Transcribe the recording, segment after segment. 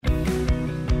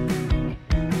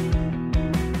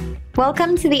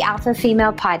Welcome to the Alpha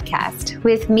Female Podcast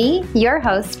with me, your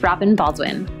host, Robin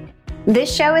Baldwin.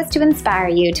 This show is to inspire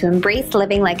you to embrace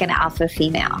living like an alpha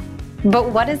female. But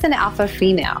what is an alpha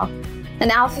female? An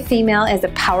alpha female is a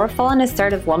powerful and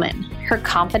assertive woman. Her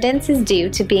confidence is due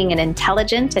to being an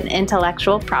intelligent and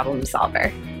intellectual problem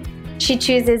solver. She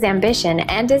chooses ambition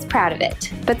and is proud of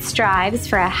it, but strives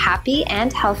for a happy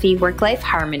and healthy work-life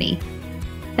harmony.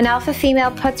 An alpha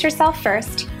female puts herself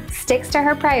first, sticks to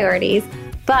her priorities,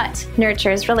 but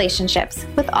nurtures relationships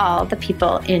with all the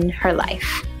people in her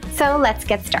life. So let's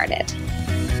get started.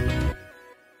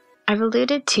 I've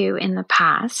alluded to in the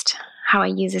past how I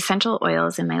use essential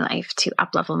oils in my life to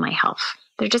uplevel my health.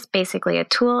 They're just basically a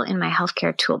tool in my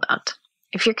healthcare tool belt.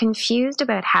 If you're confused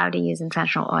about how to use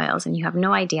essential oils and you have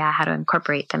no idea how to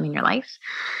incorporate them in your life,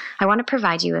 I want to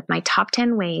provide you with my top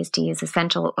 10 ways to use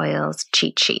essential oils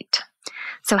cheat sheet.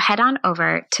 So head on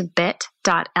over to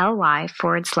bit.ly/oil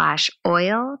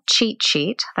cheat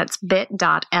sheet. That's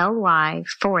bit.ly/oil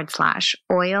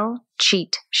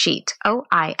cheat sheet.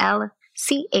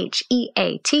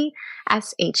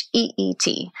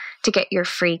 OILCHEATSHEET to get your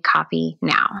free copy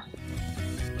now.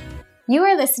 You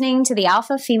are listening to the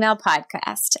Alpha Female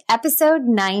Podcast, episode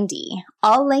 90.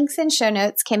 All links and show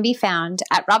notes can be found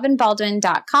at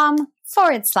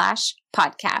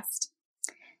robinbaldwin.com/podcast.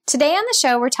 Today on the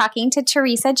show, we're talking to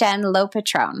Theresa Jenn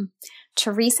Lopetrone.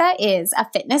 Theresa is a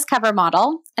fitness cover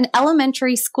model, an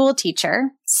elementary school teacher,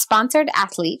 sponsored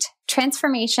athlete,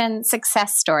 transformation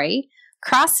success story,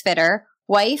 CrossFitter,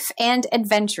 wife, and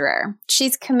adventurer.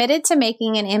 She's committed to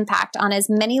making an impact on as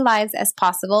many lives as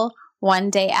possible,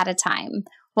 one day at a time.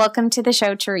 Welcome to the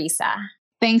show, Theresa.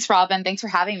 Thanks, Robin. Thanks for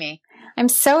having me. I'm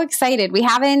so excited. We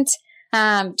haven't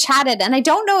chatted, and I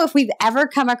don't know if we've ever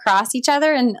come across each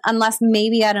other, and unless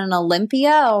maybe at an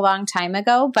Olympia a long time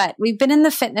ago, but we've been in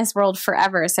the fitness world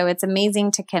forever, so it's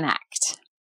amazing to connect.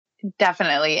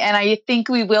 Definitely. And I think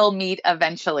we will meet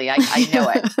eventually. I know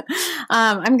it.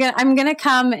 I'm gonna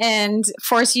come and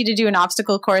force you to do an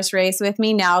obstacle course race with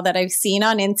me now that I've seen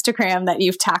on Instagram that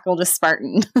you've tackled a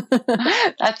Spartan.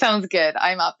 That sounds good.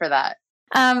 I'm up for that.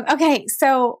 Okay,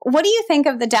 so what do you think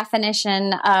of the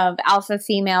definition of alpha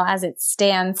female as it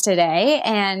stands today,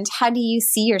 and how do you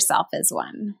see yourself as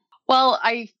one? Well,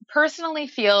 I personally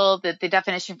feel that the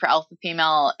definition for alpha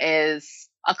female is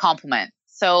a compliment.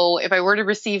 So if I were to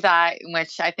receive that,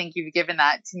 which I think you've given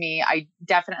that to me, I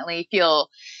definitely feel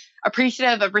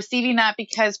appreciative of receiving that,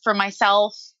 because for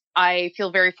myself, I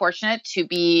feel very fortunate to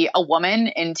be a woman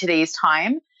in today's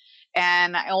time.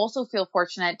 And I also feel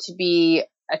fortunate to be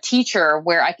a teacher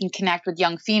where I can connect with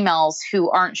young females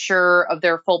who aren't sure of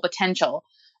their full potential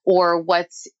or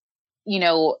what's,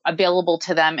 available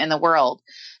to them in the world.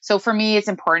 So for me, it's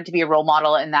important to be a role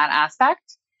model in that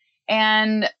aspect.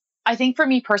 And I think for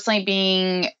me personally,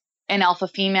 being an alpha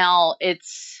female,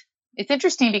 it's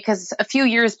interesting because a few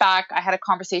years back, I had a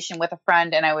conversation with a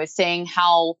friend and I was saying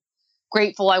how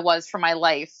grateful I was for my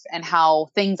life and how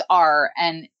things are.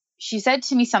 And she said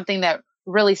to me something that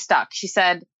really stuck. She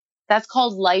said, "That's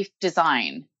called life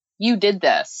design. You did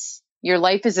this. Your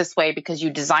life is this way because you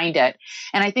designed it."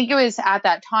 And I think it was at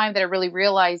that time that I really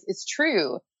realized it's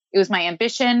true. It was my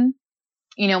ambition,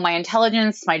 my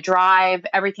intelligence, my drive,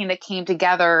 everything that came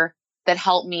together that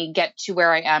helped me get to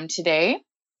where I am today.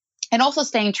 And also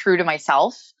staying true to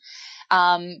myself.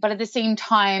 But at the same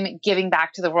time, giving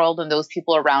back to the world and those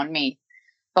people around me.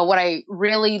 But what I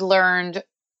really learned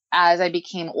as I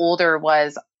became older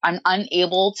was I'm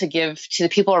unable to give to the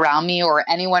people around me or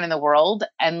anyone in the world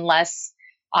unless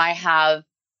I have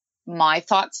my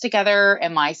thoughts together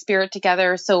and my spirit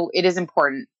together. So it is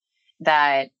important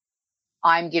that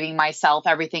I'm giving myself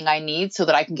everything I need so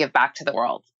that I can give back to the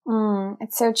world.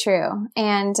 It's so true.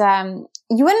 And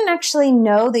you wouldn't actually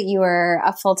know that you were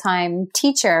a full-time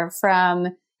teacher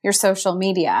from your social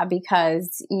media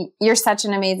because you're such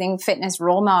an amazing fitness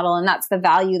role model, and that's the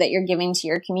value that you're giving to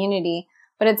your community.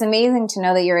 But it's amazing to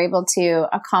know that you're able to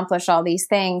accomplish all these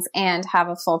things and have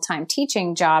a full-time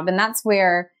teaching job. And that's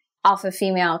where alpha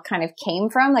female kind of came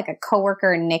from. Like a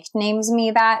coworker nicknames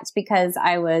me that because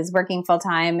I was working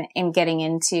full-time and getting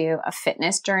into a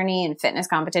fitness journey and fitness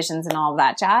competitions and all of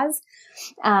that jazz.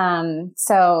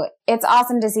 So it's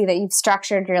awesome to see that you've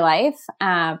structured your life,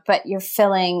 but you're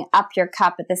filling up your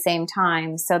cup at the same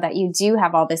time so that you do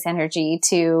have all this energy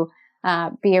to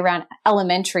be around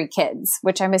elementary kids,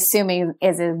 which I'm assuming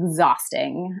is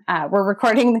exhausting. We're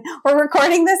recording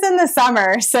this in the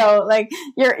summer, so like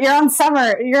you're on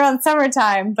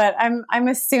summertime, but I'm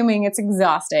assuming it's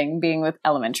exhausting being with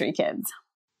elementary kids.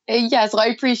 Yes, well, I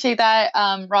appreciate that,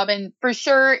 Robin. For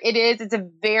sure, it is. It's a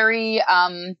very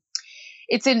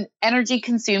it's an energy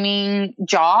consuming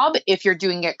job if you're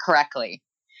doing it correctly.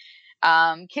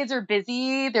 Kids are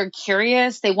busy, they're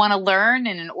curious, they want to learn.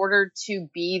 And in order to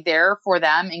be there for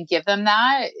them and give them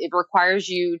that, it requires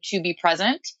you to be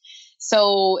present.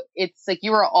 So it's like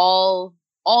you are all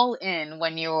in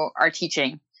when you are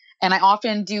teaching. And I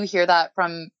often do hear that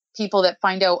from people that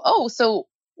find out, oh, so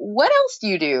what else do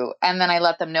you do? And then I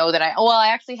let them know that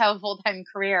I actually have a full-time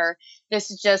career.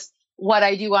 This is just what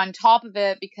I do on top of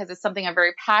it because it's something I'm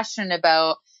very passionate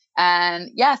about.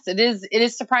 And yes, it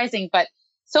is surprising, but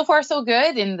so far so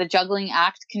good. And the juggling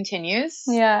act continues.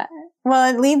 Yeah.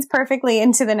 Well, it leads perfectly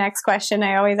into the next question.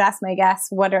 I always ask my guests,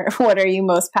 what are you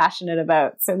most passionate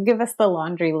about? So give us the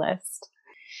laundry list.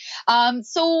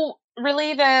 So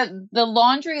really the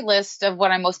laundry list of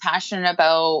what I'm most passionate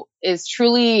about is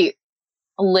truly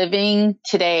living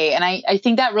today. And I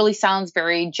think that really sounds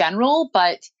very general,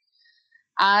 but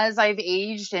as I've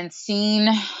aged and seen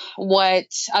what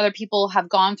other people have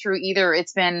gone through, either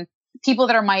it's been people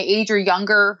that are my age or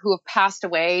younger who have passed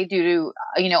away due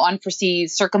to, unforeseen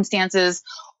circumstances,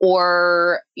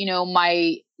 or,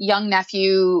 my young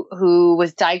nephew who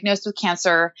was diagnosed with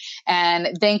cancer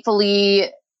and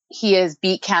thankfully he has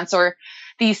beat cancer.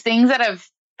 These things that have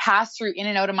passed through in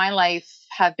and out of my life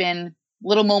have been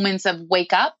little moments of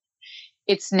wake up.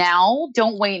 It's now,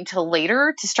 don't wait until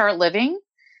later to start living.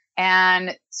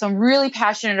 And so I'm really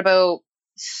passionate about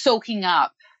soaking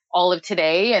up all of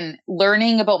today and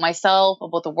learning about myself,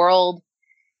 about the world,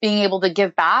 being able to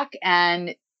give back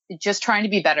and just trying to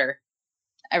be better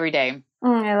every day.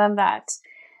 I love that.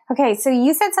 Okay, so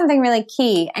you said something really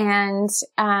key, and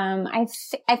I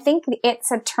think it's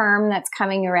a term that's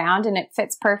coming around, and it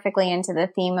fits perfectly into the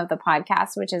theme of the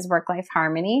podcast, which is work-life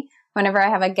harmony. Whenever I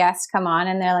have a guest come on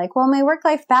and they're like, well, my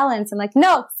work-life balance, I'm like,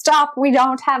 no, stop. We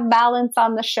don't have balance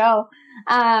on the show.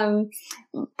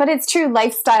 But it's true.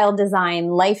 Lifestyle design,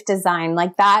 life design,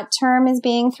 like that term is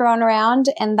being thrown around.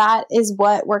 And that is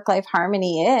what work-life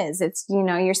harmony is. It's,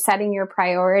 you're setting your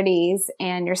priorities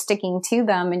and you're sticking to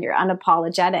them and you're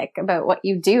unapologetic about what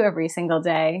you do every single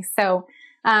day. So,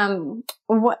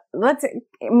 let's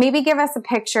maybe give us a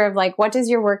picture of like, what does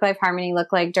your work-life harmony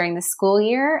look like during the school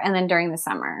year and then during the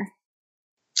summer?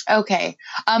 Okay.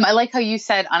 I like how you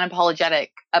said unapologetic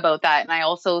about that. And I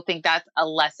also think that's a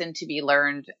lesson to be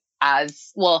learned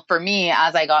as well. For me,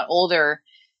 as I got older,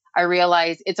 I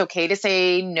realized it's okay to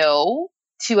say no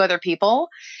to other people.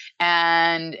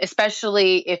 And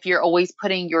especially if you're always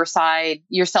putting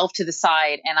yourself to the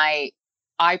side. And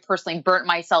I personally burnt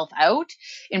myself out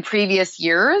in previous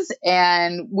years,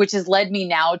 and which has led me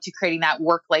now to creating that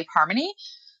work-life harmony.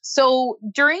 So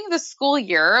during the school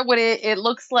year, what it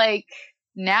looks like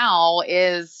now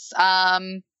is,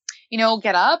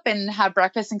 get up and have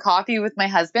breakfast and coffee with my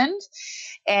husband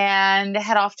and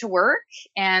head off to work.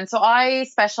 And so I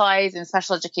specialize in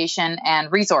special education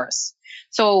and resource.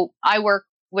 So I work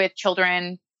with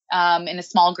children in a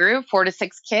small group, 4 to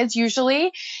 6 kids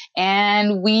usually.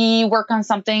 And we work on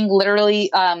something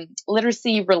literally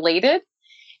literacy related.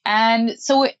 And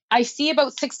so I see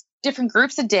about 6 different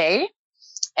groups a day.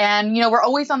 And, we're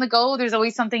always on the go. There's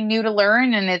always something new to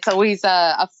learn. And it's always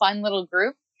a fun little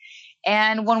group.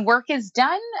 And when work is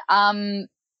done,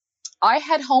 I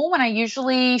head home, and I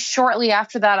usually shortly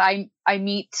after that, I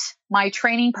meet my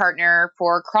training partner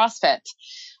for CrossFit,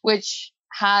 which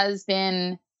has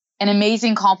been an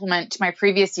amazing complement to my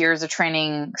previous years of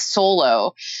training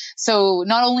solo. So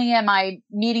not only am I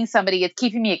meeting somebody, it's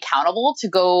keeping me accountable to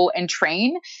go and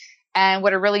train. And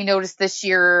what I really noticed this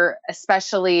year,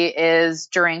 especially, is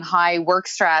during high work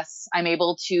stress, I'm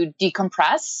able to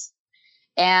decompress.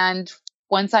 And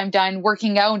once I'm done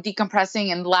working out,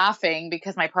 decompressing and laughing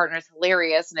because my partner is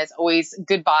hilarious and it's always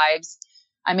good vibes,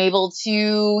 I'm able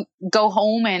to go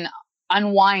home and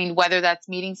unwind, whether that's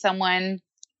meeting someone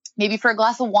maybe for a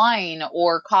glass of wine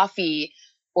or coffee,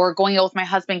 or going out with my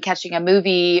husband, catching a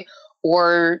movie,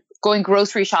 or going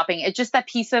grocery shopping. It's just that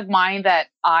peace of mind that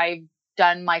I've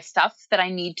done my stuff that I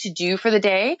need to do for the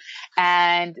day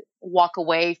and walk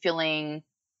away feeling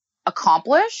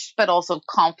accomplished, but also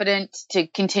confident to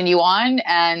continue on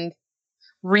and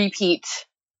repeat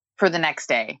for the next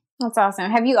day. That's awesome.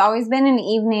 Have you always been an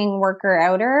evening worker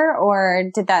outer, or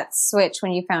did that switch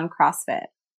when you found CrossFit?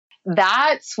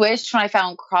 That switched when I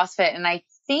found CrossFit. And I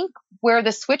think where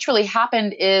the switch really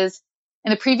happened is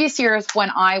in the previous years when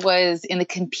I was in the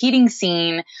competing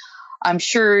scene. I'm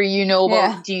sure you know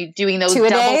about doing those double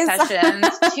sessions,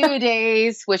 2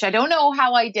 days, which I don't know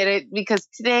how I did it because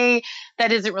today that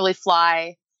doesn't really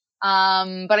fly.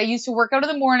 But I used to work out in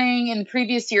the morning. In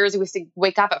previous years, I used to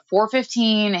wake up at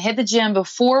 4:15 and hit the gym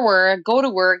before work, go to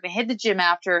work, and hit the gym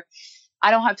after.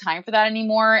 I don't have time for that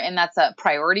anymore. And that's a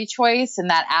priority choice. And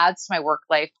that adds to my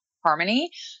work-life harmony.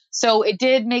 So it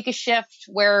did make a shift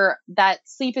where that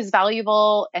sleep is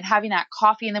valuable, and having that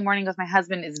coffee in the morning with my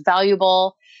husband is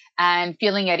valuable, and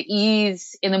feeling at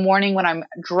ease in the morning when I'm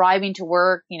driving to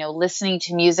work, listening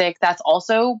to music. That's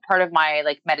also part of my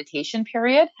like meditation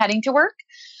period heading to work.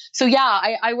 So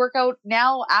yeah, I work out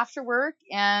now after work,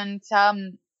 and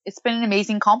it's been an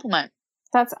amazing compliment.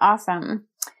 That's awesome.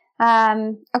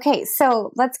 Okay,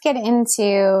 so let's get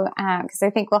into, because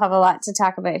I think we'll have a lot to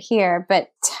talk about here,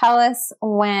 but tell us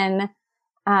when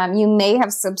you may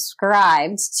have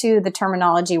subscribed to the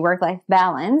terminology work-life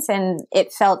balance and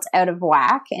it felt out of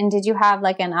whack. And did you have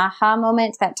like an aha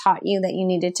moment that taught you that you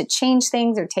needed to change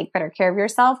things or take better care of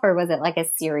yourself? Or was it like a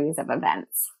series of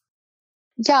events?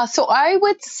 Yeah, so I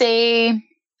would say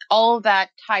all of that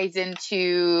ties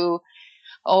into,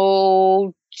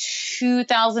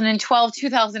 2012,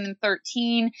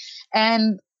 2013.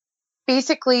 And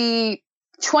basically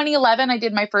 2011, I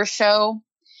did my first show,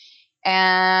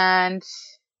 and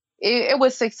it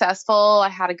was successful. I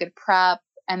had a good prep,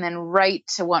 and then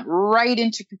went right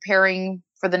into preparing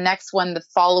for the next one the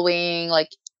following, like,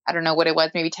 I don't know what it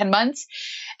was, maybe 10 months.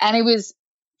 And it was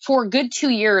for a good 2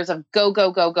 years of go,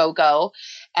 go, go, go, go.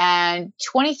 And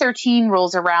 2013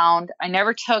 rolls around. I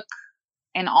never took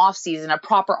an off season, a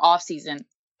proper off season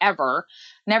ever.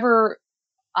 Never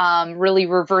really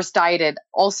reverse dieted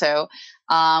also.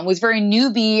 Was very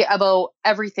newbie about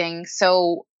everything.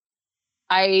 So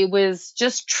I was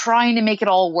just trying to make it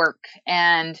all work.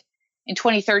 And in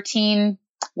 2013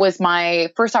 was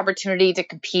my first opportunity to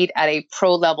compete at a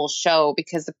pro level show,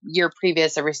 because the year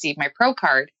previous I received my pro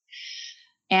card,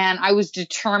 and I was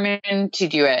determined to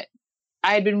do it.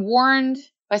 I had been warned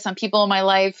by some people in my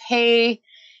life, hey,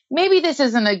 maybe this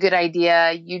isn't a good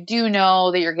idea. You do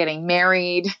know that you're getting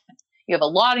married. You have a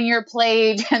lot on your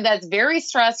plate, and that's very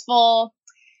stressful.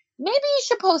 Maybe you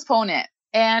should postpone it.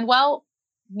 And well,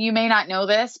 you may not know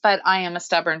this, but I am a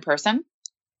stubborn person.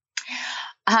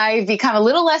 I've become a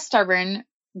little less stubborn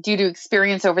due to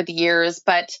experience over the years,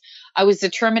 but I was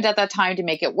determined at that time to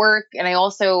make it work. And I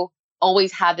also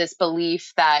always had this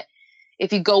belief that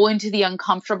if you go into the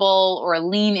uncomfortable or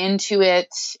lean into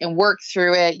it and work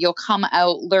through it, you'll come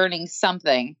out learning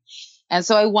something. And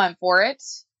so I went for it.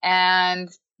 And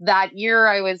that year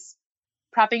I was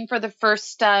prepping for the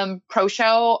first pro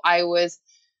show. I was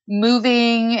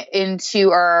moving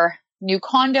into our new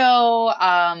condo.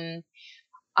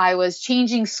 I was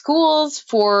changing schools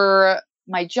for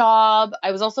my job.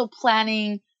 I was also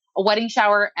planning a wedding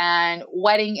shower and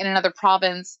wedding in another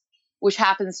province, which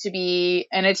happens to be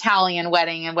an Italian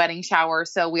wedding and wedding shower.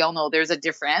 So we all know there's a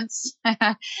difference.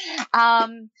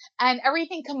 And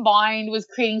everything combined was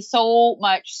creating so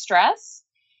much stress,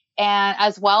 and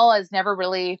as well as never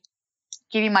really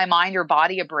giving my mind or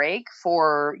body a break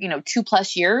for,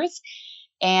 2+ years.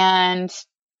 And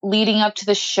leading up to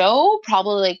the show,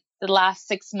 probably like the last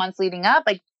 6 months leading up,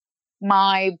 like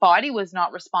my body was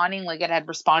not responding like it had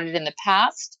responded in the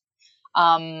past.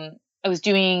 I was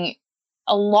doing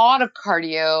a lot of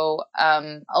cardio,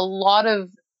 a lot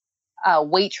of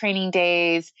weight training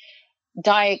days,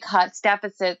 diet cuts,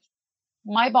 deficits.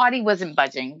 My body wasn't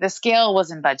budging. The scale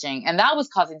wasn't budging. And that was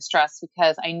causing stress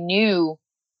because I knew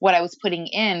what I was putting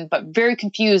in, but very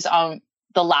confused on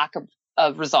the lack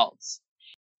of results.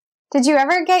 Did you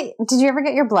ever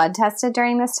get your blood tested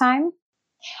during this time?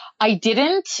 I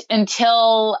didn't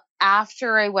until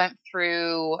after I went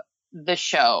through the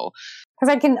show.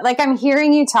 Because I'm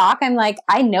hearing you talk. I'm like,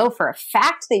 I know for a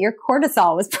fact that your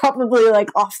cortisol was probably like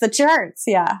off the charts.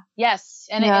 Yeah. Yes.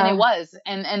 And it was.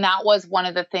 And that was one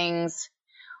of the things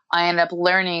I ended up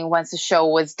learning once the show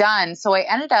was done. So I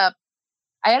ended up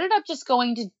just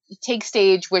going to take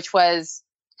stage, which was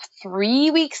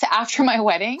 3 weeks after my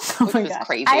wedding, which was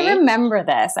crazy. I remember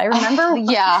this.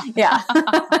 Yeah. Yeah.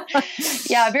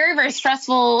 Yeah. Very, very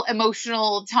stressful,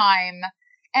 emotional time.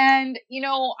 And,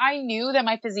 I knew that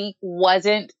my physique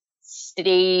wasn't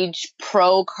stage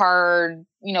pro card,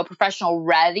 professional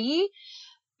ready,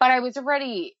 but I was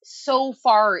already so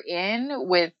far in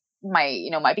with my,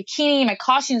 my bikini, my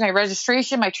costumes, my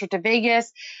registration, my trip to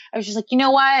Vegas. I was just like, you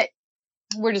know what?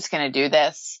 We're just going to do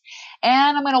this.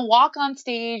 And I'm going to walk on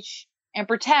stage and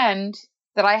pretend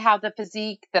that I have the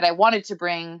physique that I wanted to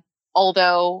bring,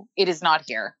 although it is not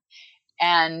here.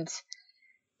 And,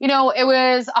 it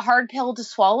was a hard pill to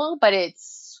swallow, but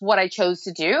it's what I chose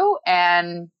to do.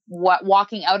 And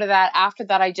walking out of that, after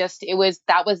that,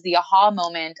 that was the aha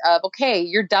moment of, okay,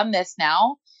 you're done this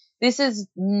now. This is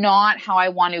not how I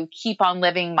want to keep on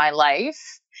living my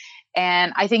life.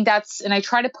 And I think and I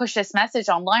try to push this message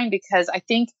online because I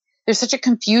think there's such a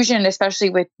confusion,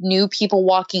 especially with new people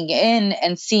walking in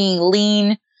and seeing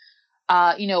lean,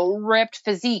 ripped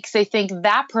physiques. They think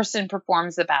that person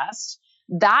performs the best.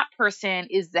 That person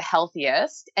is the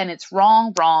healthiest, and it's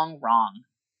wrong, wrong, wrong.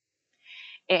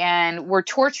 And we're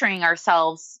torturing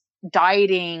ourselves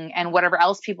dieting and whatever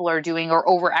else people are doing, or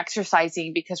over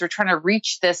exercising, because we're trying to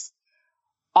reach this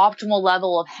optimal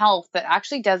level of health that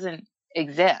actually doesn't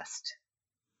exist.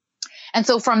 And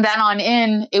so from then on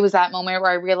in, it was that moment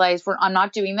where I realized I'm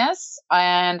not doing this.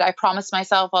 And I promised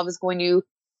myself I was going to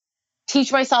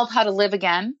teach myself how to live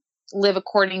again, live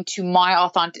according to my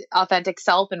authentic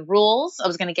self and rules. I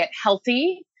was going to get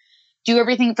healthy, do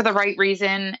everything for the right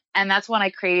reason. And that's when I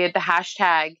created the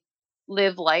hashtag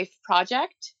Live Life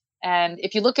Project. And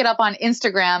if you look it up on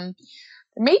Instagram,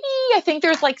 I think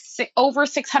there's like over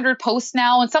 600 posts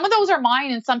now. And some of those are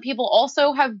mine. And some people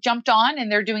also have jumped on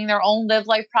and they're doing their own Live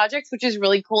Life projects, which is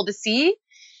really cool to see.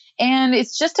 And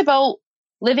it's just about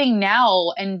living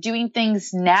now and doing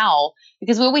things now,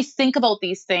 because we always think about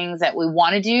these things that we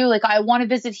want to do. Like, I want to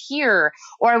visit here,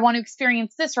 or I want to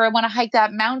experience this, or I want to hike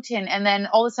that mountain. And then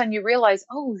all of a sudden you realize,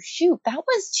 oh shoot, that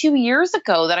was 2 years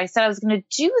ago that I said I was going to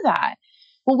do that.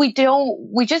 Well, we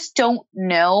just don't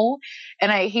know.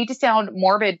 And I hate to sound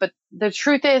morbid, but the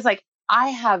truth is, like, I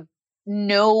have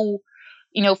no,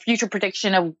 future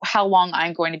prediction of how long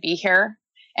I'm going to be here.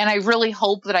 And I really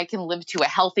hope that I can live to a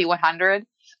healthy 100,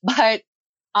 but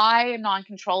I am not in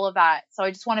control of that. So I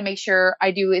just want to make sure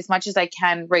I do as much as I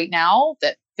can right now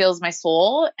that fills my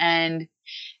soul and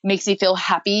makes me feel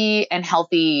happy and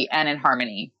healthy and in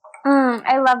harmony.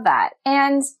 I love that.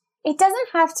 And it doesn't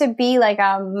have to be like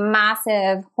a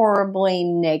massive, horribly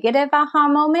negative aha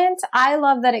moment. I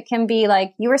love that it can be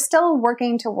like you were still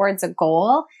working towards a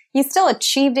goal. You still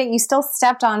achieved it. You still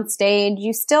stepped on stage.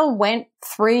 You still went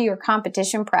through your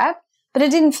competition prep, but it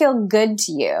didn't feel good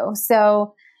to you.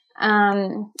 So,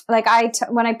 when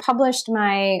I published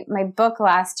my book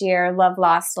last year, Love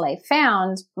Lost, Life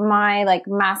Found, my like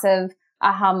massive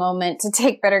aha moment to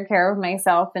take better care of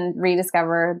myself and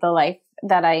rediscover the life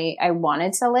that I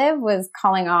wanted to live was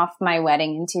calling off my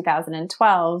wedding in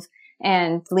 2012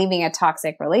 and leaving a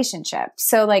toxic relationship.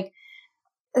 So like,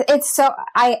 it's so,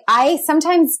 I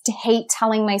sometimes hate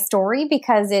telling my story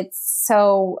because it's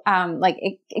so,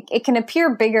 it can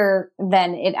appear bigger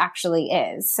than it actually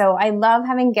is. So I love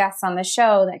having guests on the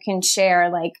show that can share,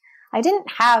 like, I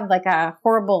didn't have like a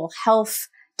horrible health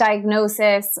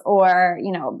diagnosis or,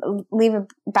 leave a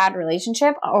bad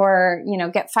relationship or,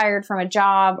 get fired from a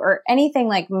job or anything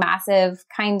like massive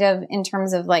kind of in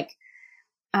terms of like,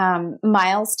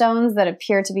 milestones that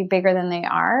appear to be bigger than they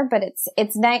are. But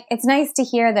it's nice to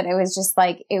hear that it was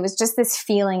just this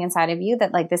feeling inside of you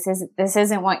that like, this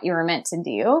isn't what you were meant to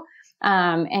do.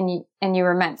 And you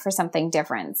were meant for something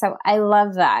different. So I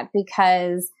love that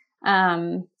because,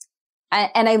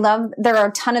 I love, there are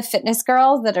a ton of fitness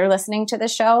girls that are listening to the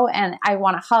show and I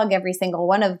want to hug every single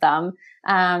one of them.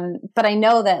 But I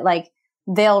know that like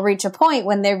they'll reach a point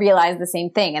when they realize the same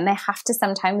thing and they have to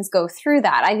sometimes go through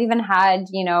that. I've even had,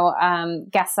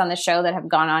 guests on the show that have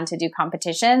gone on to do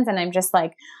competitions and I'm just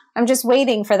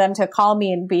waiting for them to call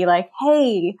me and be like,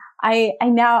 hey, I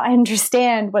now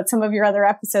understand what some of your other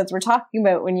episodes were talking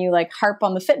about when you like harp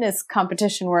on the fitness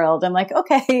competition world. I'm like,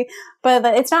 okay, but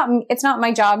it's not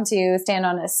my job to stand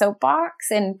on a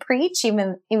soapbox and preach,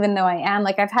 even though I am.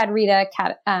 Like I've had Rita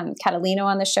Catalino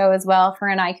on the show as well. Her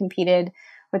and I competed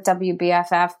with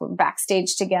WBFF. We're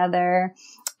backstage together.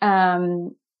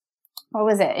 What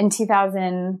was it, in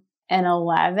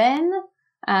 2011?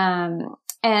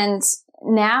 And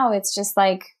now it's just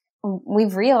like,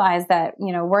 we've realized that,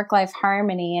 work-life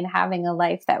harmony and having a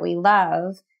life that we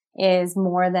love is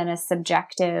more than a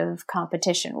subjective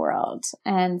competition world.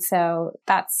 And so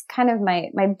that's kind of my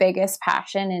biggest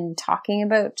passion in talking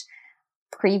about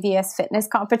previous fitness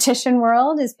competition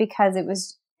world is because it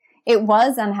was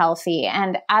unhealthy.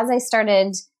 And as I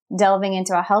started delving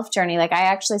into a health journey, like I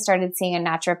actually started seeing a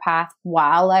naturopath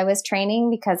while I was training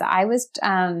because I was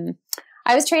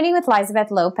training with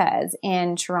Elizabeth Lopez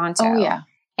in Toronto. Oh, yeah.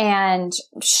 And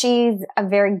she's a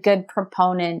very good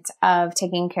proponent of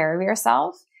taking care of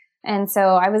yourself. And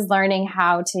so I was learning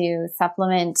how to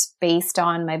supplement based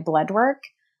on my blood work.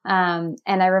 And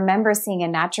I remember seeing a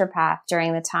naturopath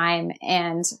during the time.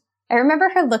 And I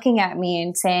remember her looking at me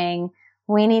and saying,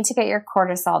 we need to get your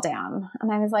cortisol down.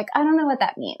 And I was like, I don't know what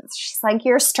that means. She's like,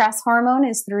 your stress hormone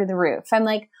is through the roof. I'm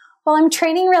like, well, I'm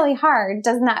training really hard.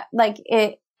 Doesn't that like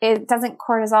it? it doesn't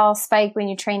cortisol spike when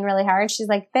you train really hard? She's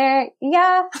like, there,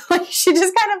 yeah. Like she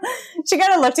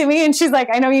kind of looked at me and she's like,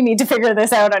 I know you need to figure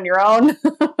this out on your own.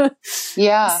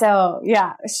 Yeah. So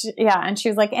yeah. And she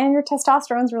was like, and your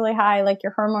testosterone's really high. Like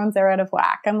your hormones are out of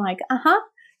whack. I'm like,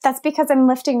 that's because I'm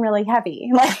lifting really heavy.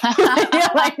 Like,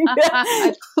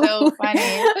 That's so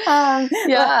funny.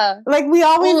 Yeah. Like we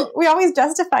always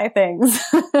justify things.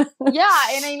 Yeah.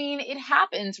 And I mean, it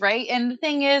happens, right? And the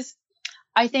thing is,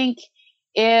 I think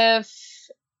if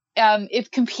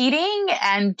competing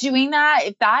and doing that,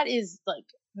 if that is like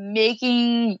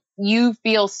making you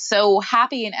feel so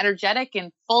happy and energetic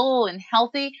and full and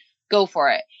healthy, go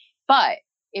for it. But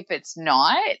if it's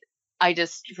not, I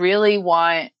just really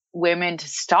want women to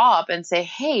stop and say,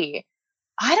 hey,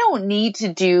 I don't need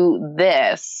to do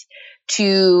this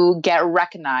to get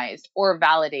recognized or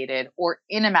validated or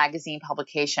in a magazine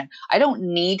publication. I don't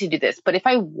need to do this. But if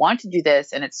I want to do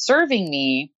this and it's serving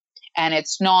me and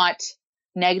it's not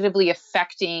negatively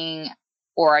affecting,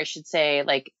 or I should say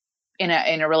like in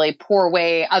a really poor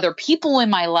way, other people in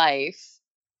my life,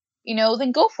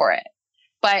 then go for it.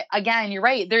 But again, you're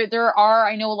right. There are,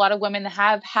 I know a lot of women that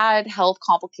have had health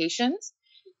complications,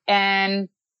 and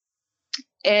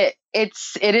it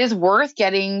is worth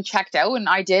getting checked out. And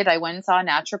I went and saw a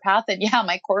naturopath, and yeah,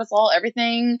 my cortisol,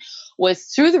 everything was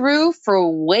through the roof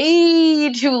for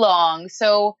way too long.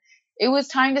 So it was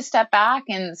time to step back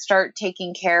and start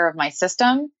taking care of my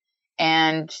system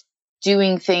and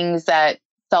doing things that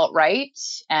felt right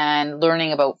and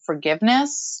learning about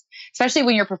forgiveness, especially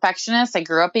when you're a perfectionist. I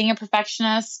grew up being a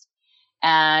perfectionist,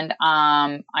 and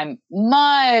I'm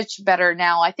much better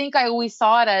now. I think I always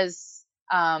saw it as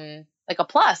like a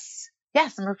plus.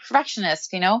 Yes, I'm a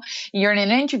perfectionist. You're in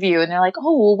an interview and they're like,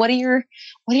 oh, well, what are your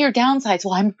downsides?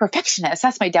 Well, I'm a perfectionist.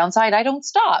 That's my downside. I don't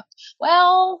stop.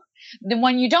 Well, then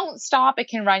when you don't stop, it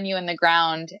can run you in the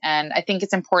ground. And I think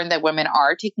it's important that women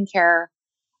are taking care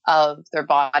of their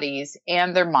bodies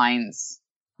and their minds.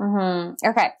 Mm-hmm.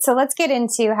 Okay. So let's get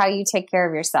into how you take care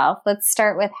of yourself. Let's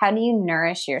start with, how do you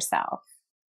nourish yourself?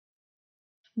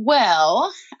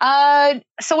 Well,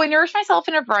 so I nourish myself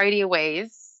in a variety of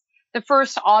ways. The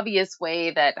first obvious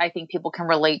way that I think people can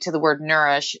relate to the word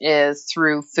nourish is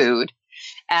through food.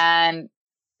 And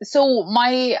so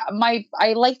I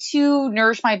like to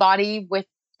nourish my body with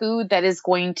food that is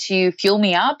going to fuel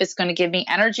me up. It's going to give me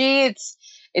energy.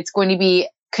 It's going to be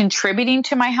contributing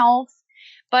to my health.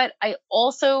 But I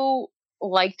also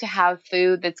like to have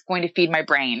food that's going to feed my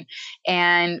brain.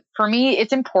 And for me,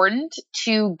 it's important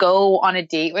to go on a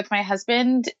date with my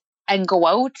husband and go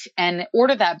out and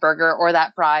order that burger or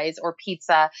that fries or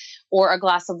pizza or a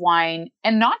glass of wine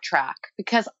and not track,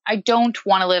 because I don't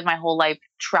want to live my whole life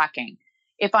tracking.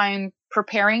 If I'm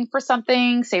preparing for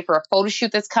something, say for a photo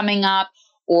shoot that's coming up,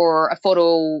 or a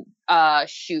photo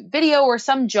shoot video, or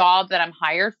some job that I'm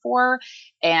hired for,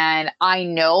 and I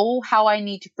know how I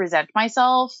need to present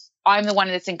myself, I'm the one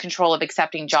that's in control of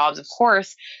accepting jobs, of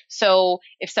course. So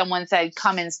if someone said,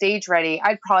 come in stage ready,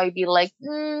 I'd probably be like,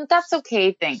 that's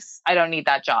okay, thanks. I don't need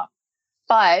that job.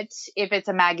 But if it's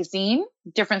a magazine,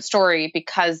 different story,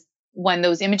 because when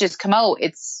those images come out,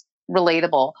 it's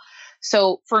relatable.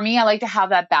 So for me, I like to have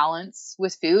that balance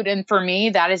with food. And for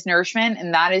me, that is nourishment,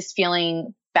 and that is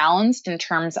feeling balanced in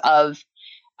terms of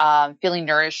feeling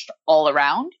nourished all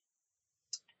around.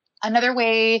 Another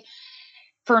way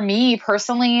for me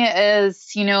personally is,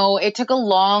 it took a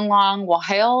long, long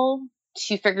while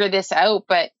to figure this out,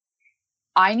 but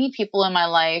I need people in my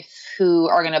life who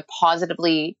are going to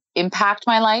positively impact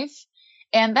my life.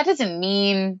 And that doesn't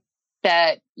mean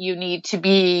that you need to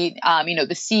be, the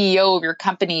CEO of your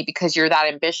company because you're that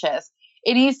ambitious.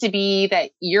 It needs to be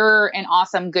that you're an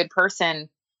awesome, good person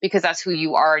because that's who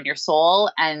you are in your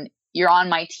soul, and you're on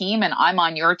my team and I'm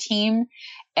on your team.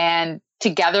 And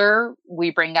together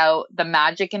we bring out the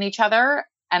magic in each other.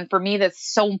 And for me, that's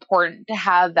so important to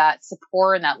have that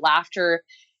support and that laughter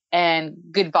and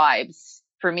good vibes.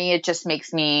 For me, it just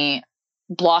makes me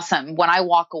blossom. When I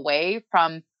walk away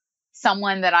from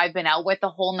someone that I've been out with the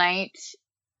whole night,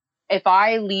 if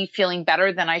I leave feeling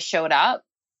better than I showed up,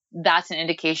 that's an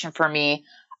indication for me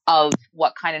of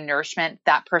what kind of nourishment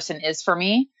that person is for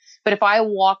me. But if I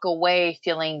walk away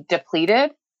feeling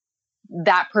depleted,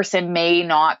 that person may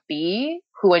not be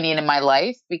who I need in my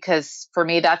life, because for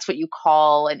me, that's what you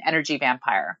call an energy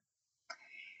vampire.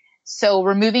 So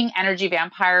removing energy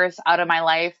vampires out of my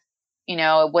life,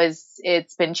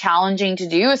 it's been challenging to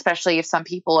do, especially if some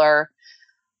people are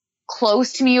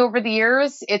close to me over the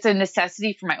years. It's a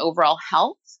necessity for my overall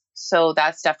health. So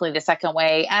that's definitely the second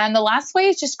way. And the last way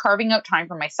is just carving out time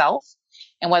for myself.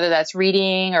 And whether that's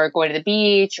reading or going to the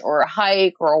beach or a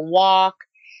hike or a walk,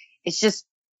 it's just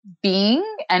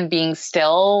being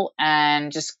still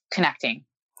and just connecting.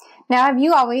 Now, have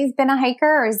you always been a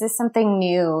hiker, or is this something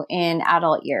new in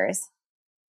adult years?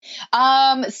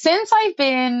 Since I've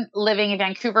been living in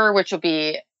Vancouver, which will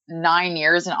be 9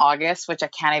 years in August, which I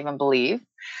can't even believe.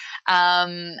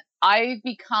 I've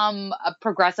become a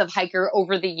progressive hiker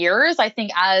over the years. I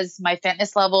think as my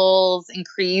fitness levels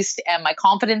increased and my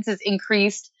confidence has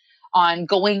increased on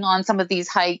going on some of these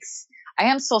hikes, I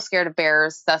am still scared of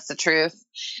bears. That's the truth.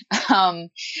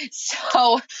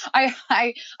 So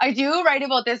I do write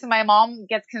about this, and my mom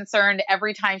gets concerned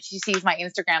every time she sees my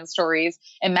Instagram stories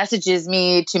and messages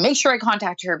me to make sure I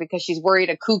contact her because she's worried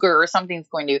a cougar or something's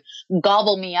going to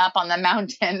gobble me up on the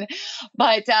mountain.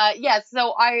 But yes,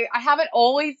 so I haven't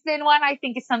always been one. I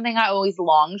think it's something I always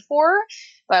longed for.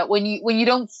 But when you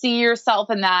don't see yourself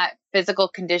in that physical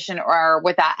condition or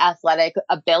with that athletic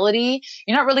ability,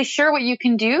 you're not really sure what you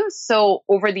can do. So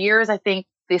over the years, I think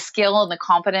the skill and the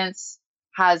confidence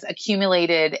has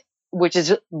accumulated, which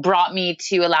has brought me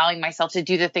to allowing myself to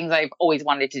do the things I've always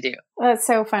wanted to do. That's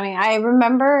so funny. I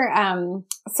remember,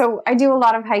 so I do a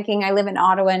lot of hiking. I live in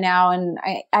Ottawa now, and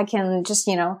I can just,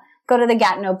 go to the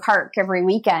Gatineau Park every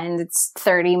weekend. It's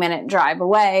 30-minute drive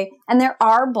away. And there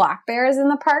are black bears in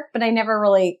the park, but I never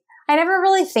really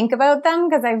think about them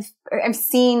because I've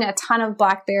seen a ton of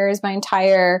black bears my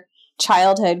entire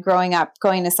childhood growing up,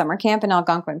 going to summer camp in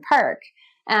Algonquin Park.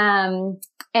 And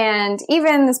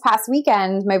even this past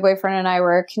weekend, my boyfriend and I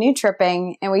were canoe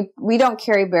tripping, and we don't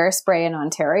carry bear spray in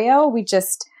Ontario.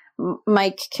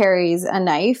 Mike carries a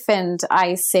knife, and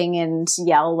I sing and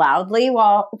yell loudly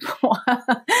while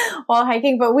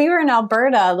hiking. But we were in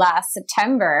Alberta last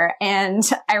September, and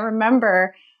I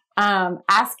remember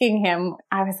asking him,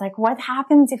 I was like, what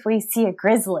happens if we see a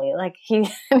grizzly? Like he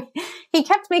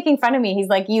kept making fun of me. He's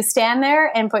like, you stand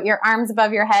there and put your arms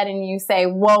above your head and you say,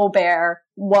 whoa, bear,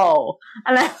 whoa.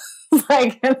 And I was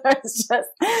like,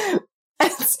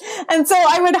 and so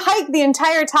I would hike the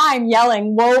entire time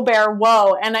yelling, whoa, bear,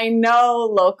 whoa. And I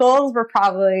know locals were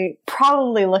probably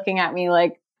looking at me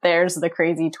like, there's the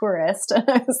crazy tourist.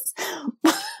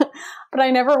 But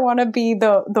I never want to be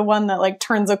the one that like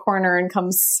turns a corner and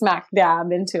comes smack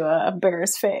dab into a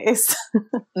bear's face.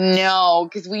 No,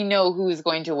 because we know who's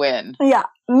going to win. Yeah,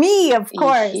 me, of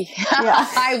course. Yeah.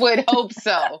 I would hope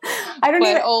so.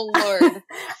 Oh Lord.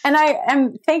 And I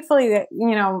am thankfully that,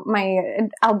 my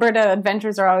Alberta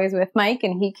adventures are always with Mike,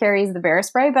 and he carries the bear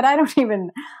spray, but I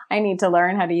need to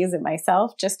learn how to use it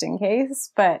myself just in case.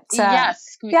 But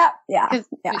yes. Yeah.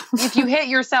 If you hit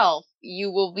yourself,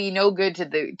 you will be no good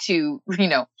to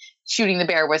shooting the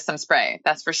bear with some spray.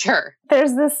 That's for sure.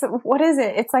 There's this, what is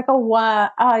it? It's like a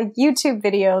YouTube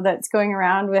video that's going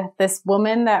around with this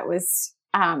woman that was,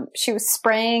 she was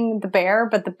spraying the bear,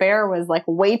 but the bear was like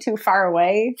way too far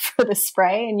away for the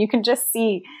spray, and you can just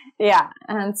see, yeah.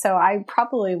 And so I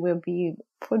probably would be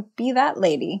that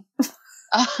lady.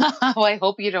 Well, I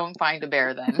hope you don't find a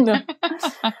bear then.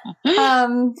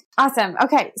 No. Awesome.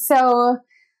 Okay. So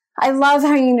I love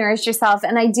how you nourish yourself.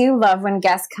 And I do love when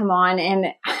guests come on and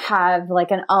have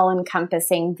like an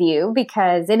all-encompassing view,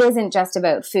 because it isn't just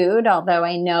about food, although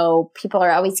I know people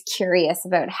are always curious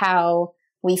about how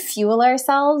we fuel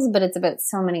ourselves, but it's about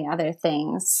so many other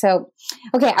things. So,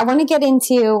 okay, I want to get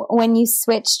into when you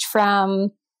switched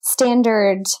from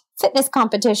standard fitness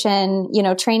competition,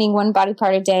 training one body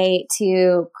part a day,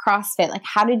 to CrossFit. Like,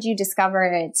 how did you discover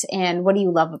it, and what do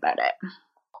you love about it?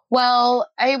 Well,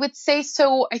 I would say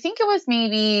so. I think it was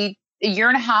maybe a year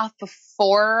and a half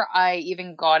before I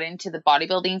even got into the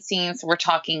bodybuilding scene. So we're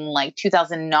talking like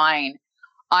 2009.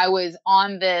 I was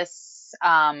on this,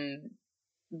 I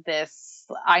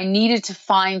needed to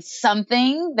find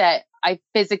something that I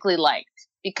physically liked,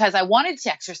 because I wanted to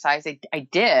exercise. I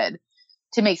did,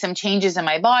 to make some changes in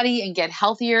my body and get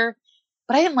healthier.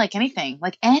 But I didn't like anything.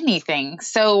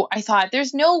 So I thought,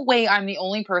 there's no way I'm the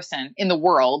only person in the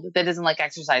world that doesn't like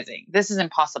exercising. This is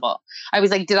impossible. I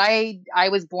was like, I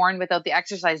was born without the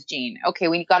exercise gene. Okay,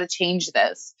 we got to change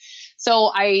this. So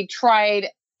I tried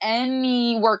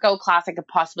any workout class I could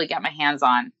possibly get my hands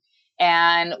on.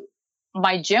 And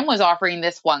my gym was offering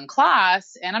this one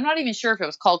class, and I'm not even sure if it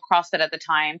was called CrossFit at the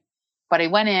time, but I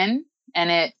went in and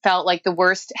it felt like the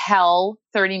worst hell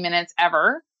 30 minutes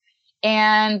ever.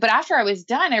 But after I was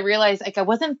done, I realized like I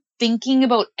wasn't thinking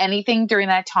about anything during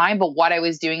that time, but what I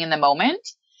was doing in the moment.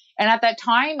 And at that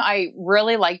time, I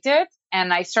really liked it.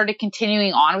 And I started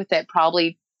continuing on with it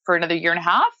probably for another year and a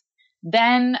half.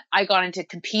 Then I got into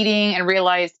competing and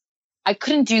realized I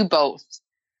couldn't do both.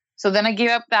 So then I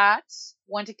gave up that,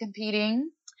 went to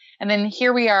competing. And then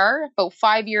here we are about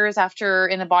 5 years after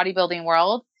in the bodybuilding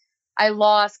world. I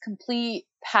lost complete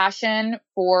passion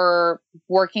for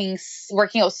working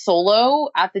out solo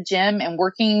at the gym and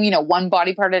working, one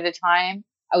body part at a time.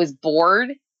 I was bored,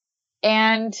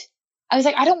 and I was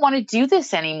like, I don't want to do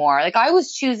this anymore. Like, I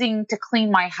was choosing to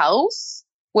clean my house,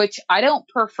 which I don't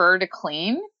prefer to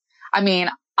clean. I mean,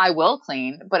 I will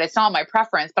clean, but it's not my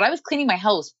preference. But I was cleaning my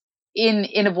house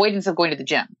in avoidance of going to the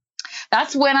gym.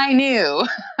 That's when I knew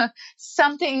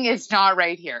something is not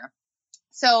right here.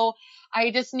 So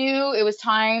I just knew it was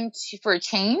time for a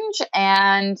change,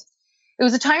 and it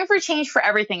was a time for a change for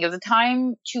everything. It was a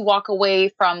time to walk away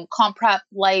from comp prep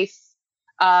life,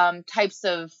 types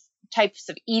of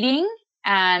eating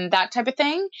and that type of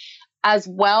thing, as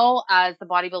well as the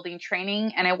bodybuilding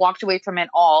training. And I walked away from it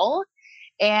all.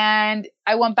 And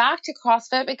I went back to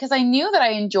CrossFit because I knew that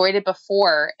I enjoyed it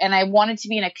before, and I wanted to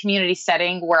be in a community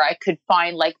setting where I could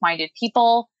find like-minded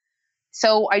people.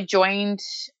 So I joined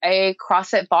a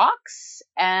CrossFit box,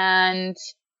 and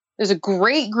there's a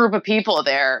great group of people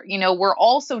there. We're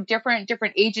all so different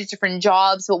ages, different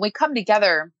jobs. But when we come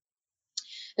together,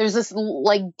 there's this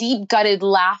like deep gutted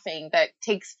laughing that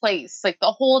takes place like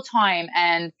the whole time.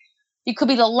 And you could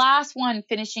be the last one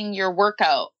finishing your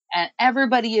workout, and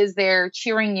everybody is there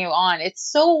cheering you on. It's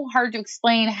so hard to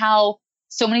explain how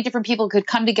so many different people could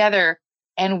come together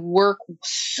and work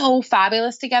so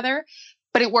fabulous together,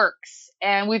 but it works.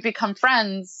 And we've become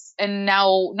friends. And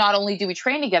now not only do we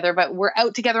train together, but we're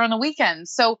out together on the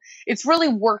weekends. So it's really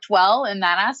worked well in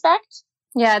that aspect.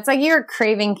 Yeah. It's like you're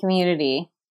craving community.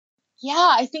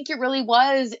 Yeah, I think it really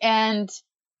was. And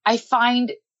I found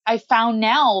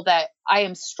now that I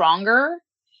am stronger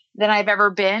than I've ever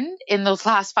been in those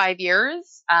last 5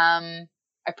 years. I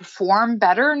perform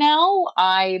better now.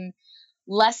 I'm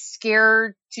less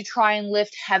scared to try and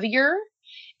lift heavier.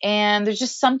 And there's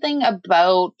just something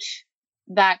about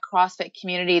that CrossFit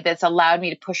community that's allowed me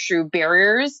to push through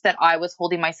barriers that I was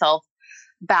holding myself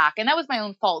back. And that was my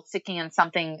own fault, sticking in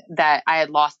something that I had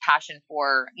lost passion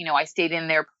for. I stayed in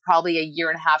there probably a year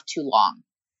and a half too long.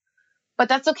 But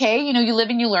that's okay. You live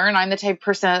and you learn. I'm the type of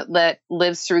person that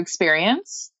lives through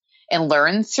experience and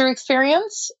learns through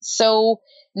experience. So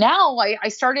now I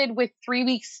started with 3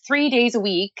 days a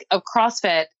week of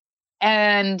CrossFit,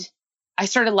 and I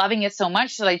started loving it so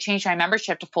much that I changed my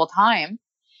membership to full time.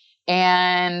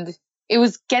 And it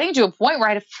was getting to a point where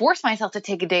I had to force myself to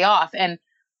take a day off. And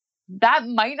that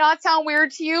might not sound weird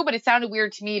to you, but it sounded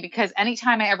weird to me, because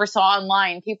anytime I ever saw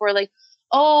online, people were like,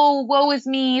 oh, woe is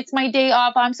me. It's my day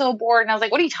off. I'm so bored. And I was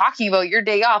like, what are you talking about? Your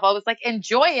day off? I was like,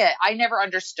 enjoy it. I never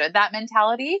understood that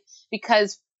mentality,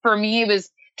 because for me,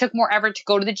 took more effort to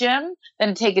go to the gym than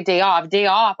to take a day off. Day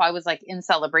off, I was like in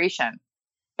celebration.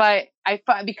 But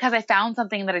because I found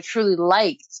something that I truly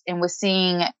liked and was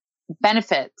seeing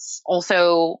benefits.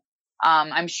 Also,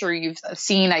 I'm sure you've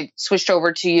seen, I switched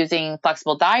over to using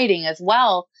flexible dieting as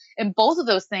well. And both of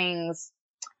those things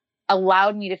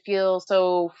allowed me to feel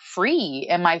so free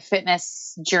in my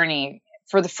fitness journey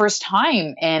for the first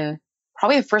time, in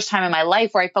probably the first time in my life,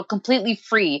 where I felt completely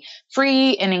free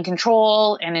and in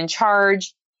control and in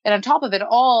charge. And on top of it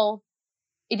all,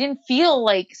 it didn't feel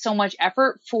like so much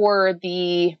effort for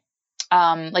the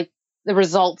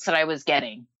results that I was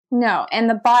getting. No. And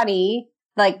the body,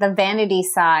 like the vanity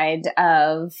side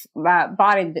of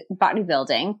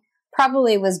bodybuilding,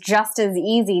 probably was just as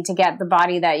easy to get the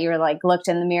body that you're like looked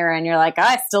in the mirror and you're like,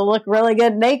 I still look really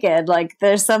good naked. Like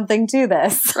there's something to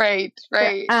this. Right.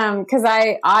 Cause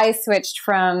I switched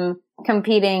from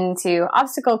competing to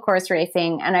obstacle course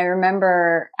racing. And I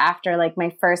remember after like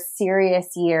my first serious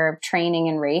year of training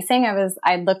and racing,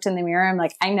 I looked in the mirror. I'm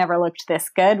like, I never looked this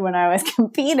good when I was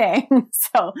competing.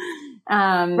 So,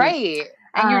 right.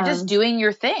 And you're just doing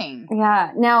your thing.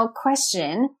 Yeah. Now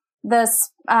question, the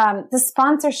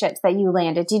sponsorships that you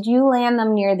landed, did you land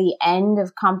them near the end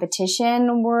of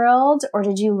competition world, or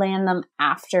did you land them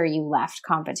after you left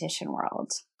competition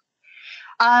world?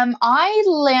 I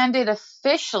landed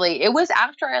officially. It was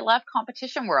after I left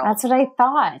competition world. That's what I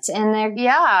thought. And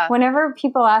whenever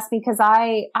people ask me, because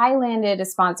I landed a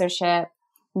sponsorship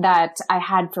that I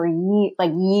had for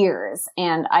years,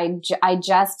 and I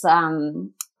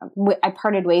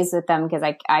parted ways with them because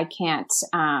I can't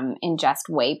ingest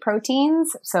whey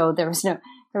proteins. So there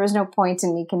was no point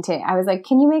in me continuing. I was like,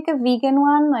 can you make a vegan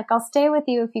one? Like, I'll stay with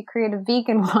you if you create a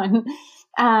vegan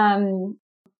one.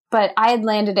 But I had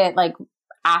landed it like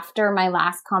after my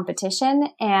last competition,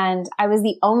 and I was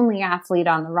the only athlete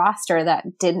on the roster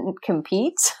that didn't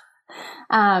compete.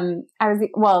 I was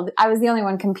the only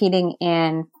one competing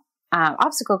in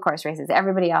obstacle course races.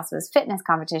 Everybody else was fitness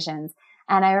competitions.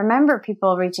 And I remember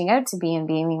people reaching out to me and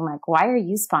being like, why are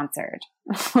you sponsored?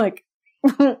 Like,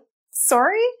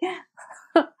 Sorry.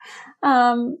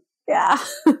 Yeah.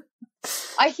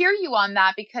 I hear you on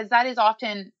that, because that is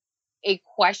often a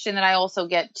question that I also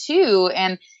get too.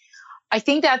 And I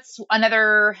think that's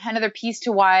another piece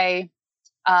to why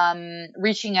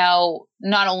reaching out,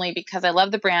 not only because I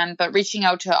love the brand, but reaching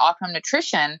out to Optimum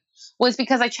Nutrition was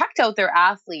because I checked out their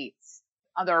athletes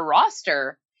on their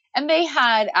roster, and they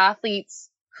had athletes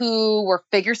who were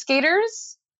figure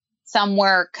skaters, some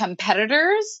were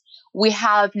competitors. We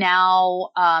have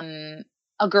now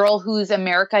a girl who's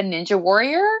America Ninja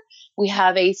Warrior. We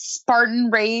have a Spartan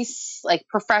race, like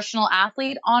professional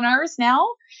athlete on ours now.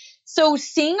 So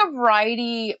seeing a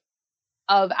variety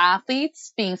of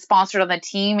athletes being sponsored on the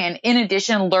team, and in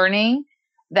addition, learning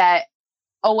that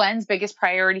ON's biggest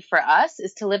priority for us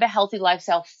is to live a healthy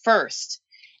lifestyle first,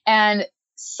 and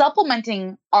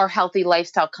supplementing our healthy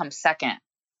lifestyle comes second.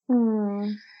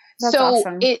 That's so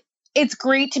awesome. It's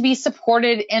great to be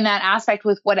supported in that aspect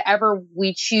with whatever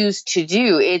we choose to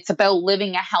do. It's about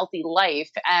living a healthy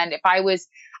life. And I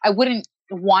wouldn't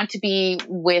want to be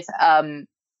with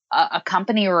a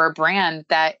company or a brand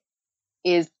that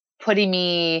is putting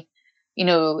me, in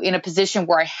a position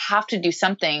where I have to do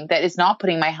something that is not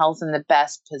putting my health in the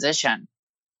best position.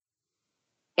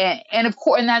 And of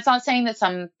course, and that's not saying that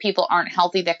some people aren't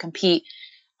healthy that compete.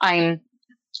 I'm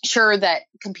sure that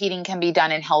competing can be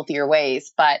done in healthier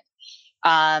ways, but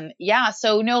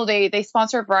so no, they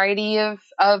sponsor a variety of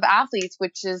athletes,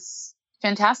 which is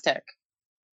fantastic.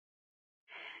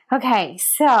 Okay,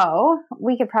 so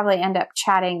we could probably end up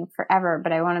chatting forever,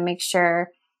 but I want to make sure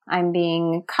I'm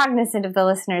being cognizant of the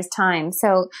listeners' time.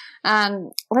 So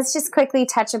let's just quickly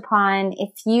touch upon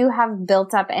if you have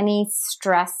built up any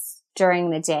stress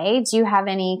during the day. Do you have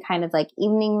any kind of like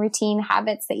evening routine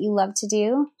habits that you love to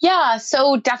do? Yeah,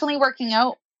 so definitely working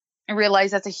out. I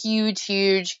realize that's a huge,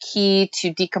 huge key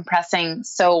to decompressing.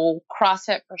 So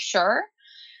CrossFit for sure,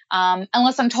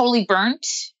 unless I'm totally burnt,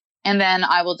 and then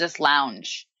I will just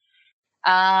lounge.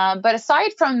 But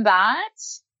aside from that,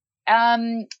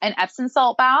 an Epsom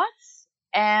salt bath,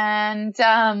 and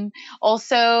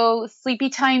also sleepy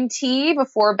time tea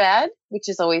before bed, which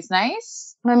is always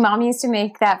nice. My mom used to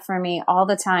make that for me all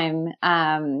the time.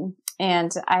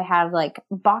 And I have like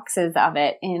boxes of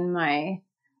it in my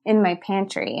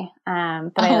pantry.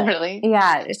 Really?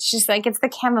 Yeah, it's just like, it's the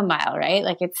chamomile, right?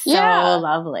 Like it's so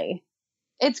lovely.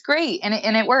 It's great. And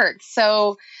it works.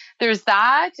 So there's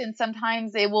that. And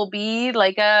sometimes it will be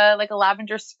like a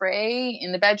lavender spray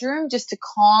in the bedroom just to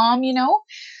calm,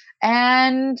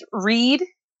 and read.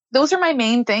 Those are my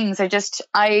main things.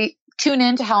 I tune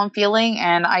into how I'm feeling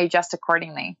and I adjust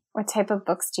accordingly. What type of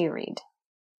books do you read?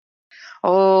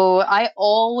 Oh, I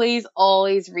always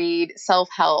read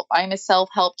self-help. I'm a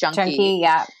self-help junkie.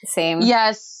 Yeah, same.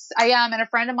 Yes, I am. And a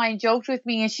friend of mine joked with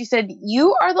me and she said,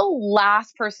 "You are the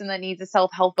last person that needs a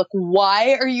self-help book.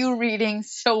 Why are you reading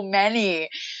so many?"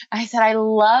 I said, "I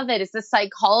love it. It's the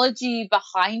psychology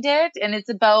behind it. And it's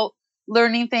about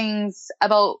learning things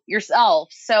about yourself."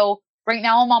 So right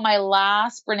now I'm on my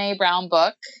last Brene Brown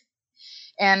book.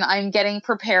 And I'm getting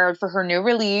prepared for her new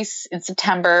release in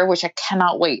September, which I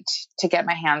cannot wait to get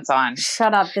my hands on.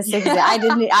 Shut up. I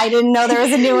didn't know there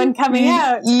was a new one coming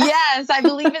out. Yes, I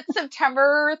believe it's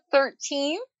September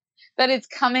 13th that it's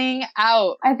coming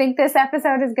out. I think this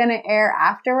episode is going to air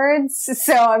afterwards.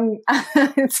 So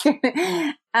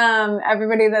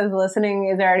everybody that's listening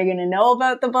is already going to know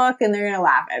about the book and they're going to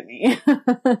laugh at me.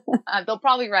 They'll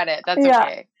probably read it. That's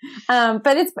okay.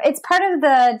 But it's part of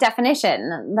the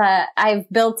definition that I've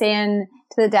built in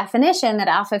to the definition that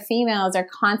alpha females are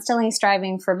constantly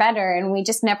striving for better. And we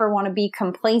just never want to be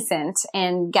complacent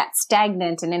and get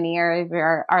stagnant in any area of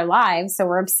our lives. So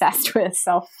we're obsessed with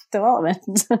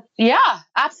self-development. Yeah,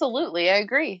 absolutely. I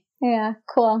agree. Yeah,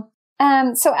 cool.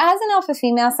 So as an alpha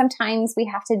female, sometimes we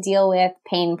have to deal with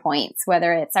pain points,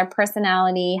 whether it's our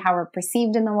personality, how we're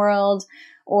perceived in the world,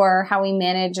 or how we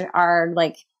manage our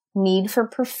need for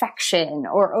perfection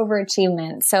or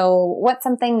overachievement. So what's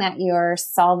something that you're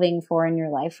solving for in your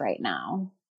life right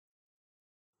now?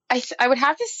 I would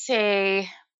have to say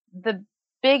the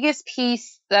biggest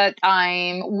piece that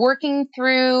I'm working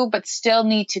through, but still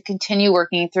need to continue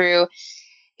working through,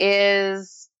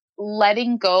 is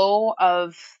letting go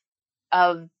of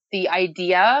the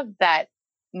idea that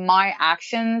my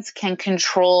actions can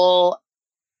control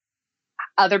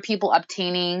other people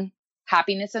obtaining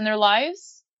happiness in their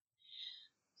lives.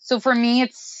 So for me,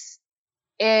 it's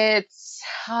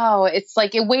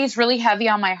like it weighs really heavy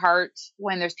on my heart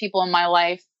when there's people in my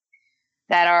life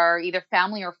that are either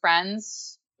family or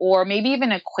friends or maybe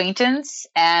even acquaintance,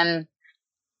 and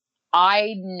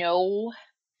I know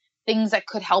things that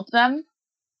could help them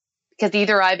because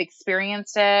either I've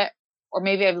experienced it or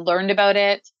maybe I've learned about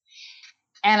it.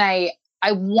 And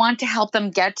I want to help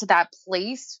them get to that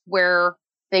place where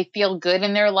they feel good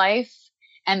in their life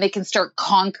and they can start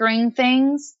conquering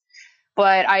things.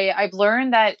 But I've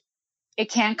learned that it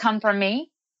can't come from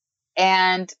me,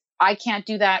 and I can't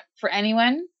do that for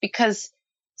anyone, because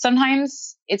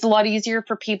sometimes it's a lot easier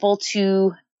for people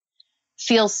to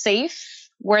feel safe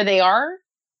where they are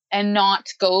and not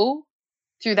go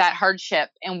through that hardship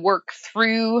and work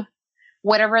through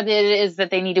whatever it is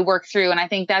that they need to work through. And I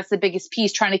think that's the biggest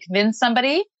piece, trying to convince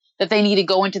somebody that they need to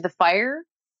go into the fire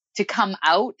to come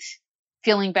out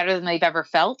feeling better than they've ever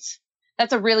felt.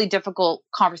 That's a really difficult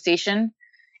conversation,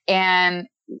 and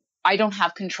I don't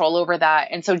have control over that.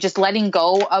 And so just letting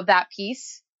go of that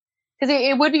piece, because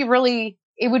it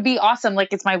would be awesome.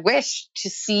 Like, it's my wish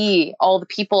to see all the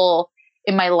people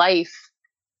in my life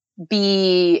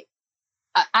be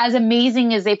as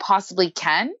amazing as they possibly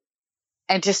can,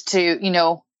 and just to,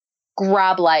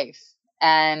 grab life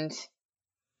and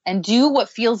do what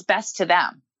feels best to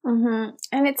them. Mm-hmm.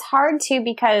 And it's hard too,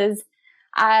 because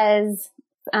as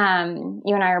you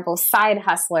and I are both side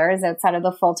hustlers outside of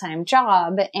the full-time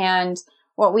job. And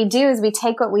what we do is we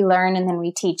take what we learn and then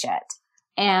we teach it.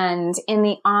 And in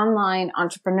the online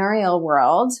entrepreneurial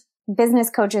world,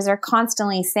 business coaches are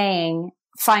constantly saying,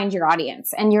 find your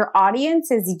audience. And your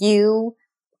audience is you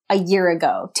a year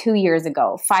ago, 2 years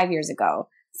ago, 5 years ago.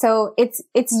 So it's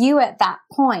you at that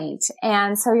point.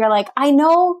 And so you're like, I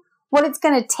know what it's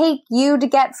going to take you to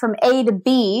get from A to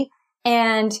B.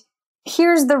 And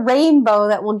here's the rainbow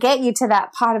that will get you to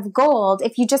that pot of gold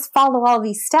if you just follow all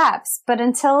these steps. But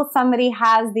until somebody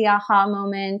has the aha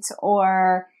moment,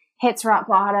 or hits rock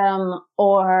bottom,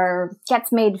 or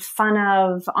gets made fun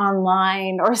of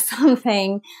online or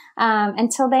something,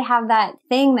 until they have that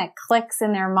thing that clicks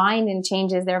in their mind and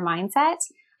changes their mindset,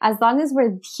 as long as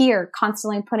we're here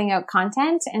constantly putting out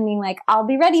content and being like, I'll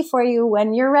be ready for you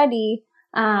when you're ready.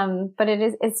 But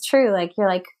it's true. Like, you're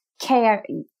like, okay,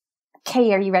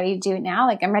 are you ready to do it now?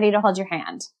 Like, I'm ready to hold your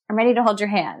hand. I'm ready to hold your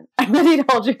hand. I'm ready to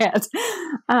hold your hand.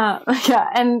 Yeah.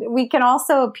 And we can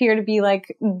also appear to be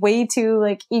like way too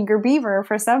like eager beaver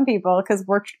for some people, because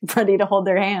we're ready to hold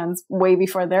their hands way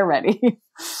before they're ready.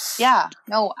 Yeah,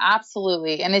 no,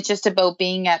 absolutely. And it's just about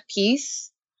being at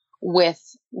peace with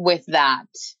that.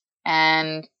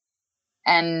 And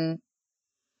one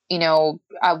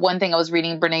thing, I was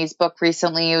reading Brené's book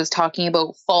recently, it was talking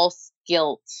about false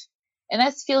guilt. And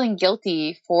that's feeling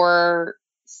guilty for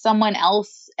someone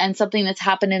else and something that's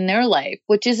happened in their life,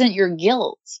 which isn't your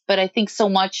guilt. But I think so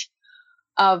much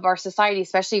of our society,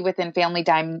 especially within family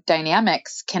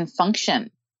dynamics, can function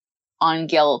on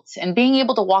guilt. And being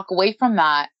able to walk away from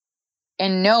that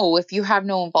and know, if you have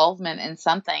no involvement in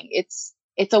something, it's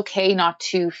okay not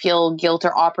to feel guilt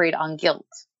or operate on guilt.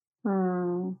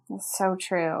 That's so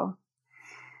true.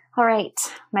 All right.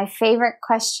 My favorite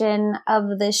question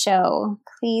of the show.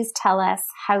 Please tell us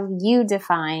how you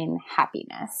define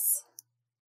happiness.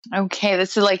 Okay.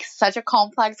 This is like such a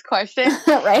complex question.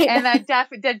 Right? And that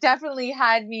definitely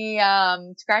had me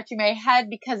scratching my head,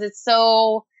 because it's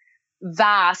so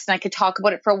vast and I could talk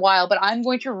about it for a while, but I'm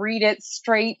going to read it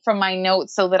straight from my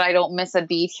notes so that I don't miss a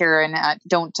beat here and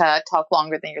don't talk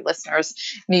longer than your listeners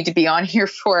need to be on here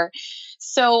for.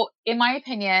 So in my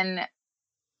opinion,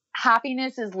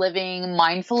 happiness is living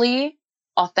mindfully,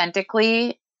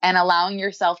 authentically, and allowing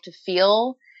yourself to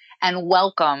feel and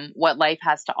welcome what life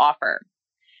has to offer.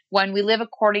 When we live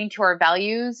according to our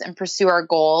values and pursue our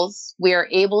goals, we are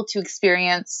able to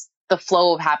experience the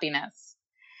flow of happiness.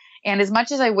 And as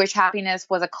much as I wish happiness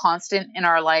was a constant in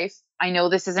our life, I know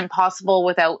this isn't possible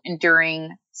without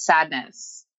enduring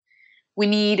sadness. We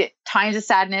need times of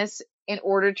sadness in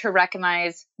order to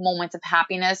recognize moments of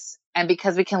happiness. And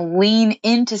because we can lean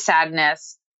into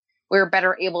sadness, we're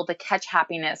better able to catch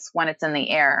happiness when it's in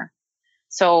the air.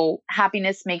 So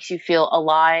happiness makes you feel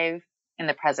alive in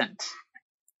the present.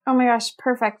 Oh my gosh,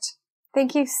 perfect.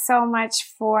 Thank you so much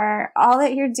for all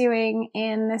that you're doing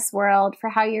in this world, for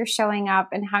how you're showing up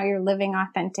and how you're living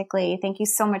authentically. Thank you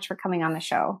so much for coming on the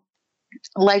show.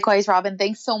 Likewise, Robin.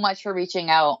 Thanks so much for reaching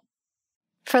out.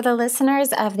 For the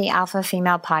listeners of the Alpha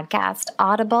Female Podcast,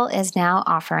 Audible is now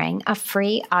offering a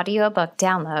free audiobook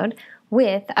download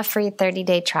with a free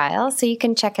 30-day trial, so you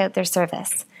can check out their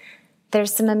service.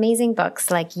 There's some amazing books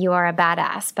like You Are a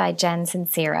Badass by Jenn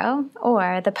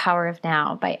or The Power of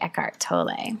Now by Eckhart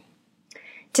Tolle.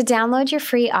 To download your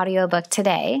free audiobook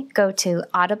today, go to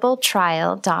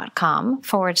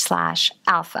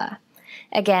audibletrial.com/alpha.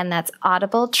 Again, that's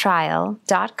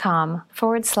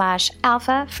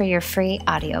audibletrial.com/alpha for your free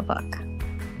audiobook.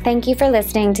 Thank you for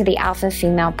listening to the Alpha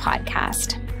Female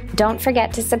Podcast. Don't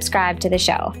forget to subscribe to the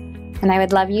show. And I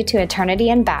would love you to eternity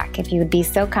and back if you would be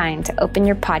so kind to open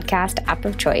your podcast app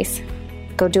of choice.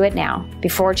 Go do it now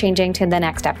before changing to the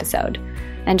next episode.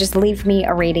 And just leave me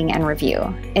a rating and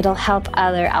review. It'll help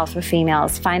other alpha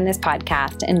females find this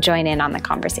podcast and join in on the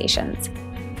conversations.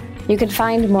 You can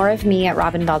find more of me at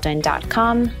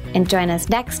robinbaldwin.com and join us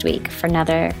next week for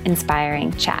another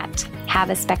inspiring chat. Have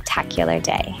a spectacular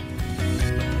day.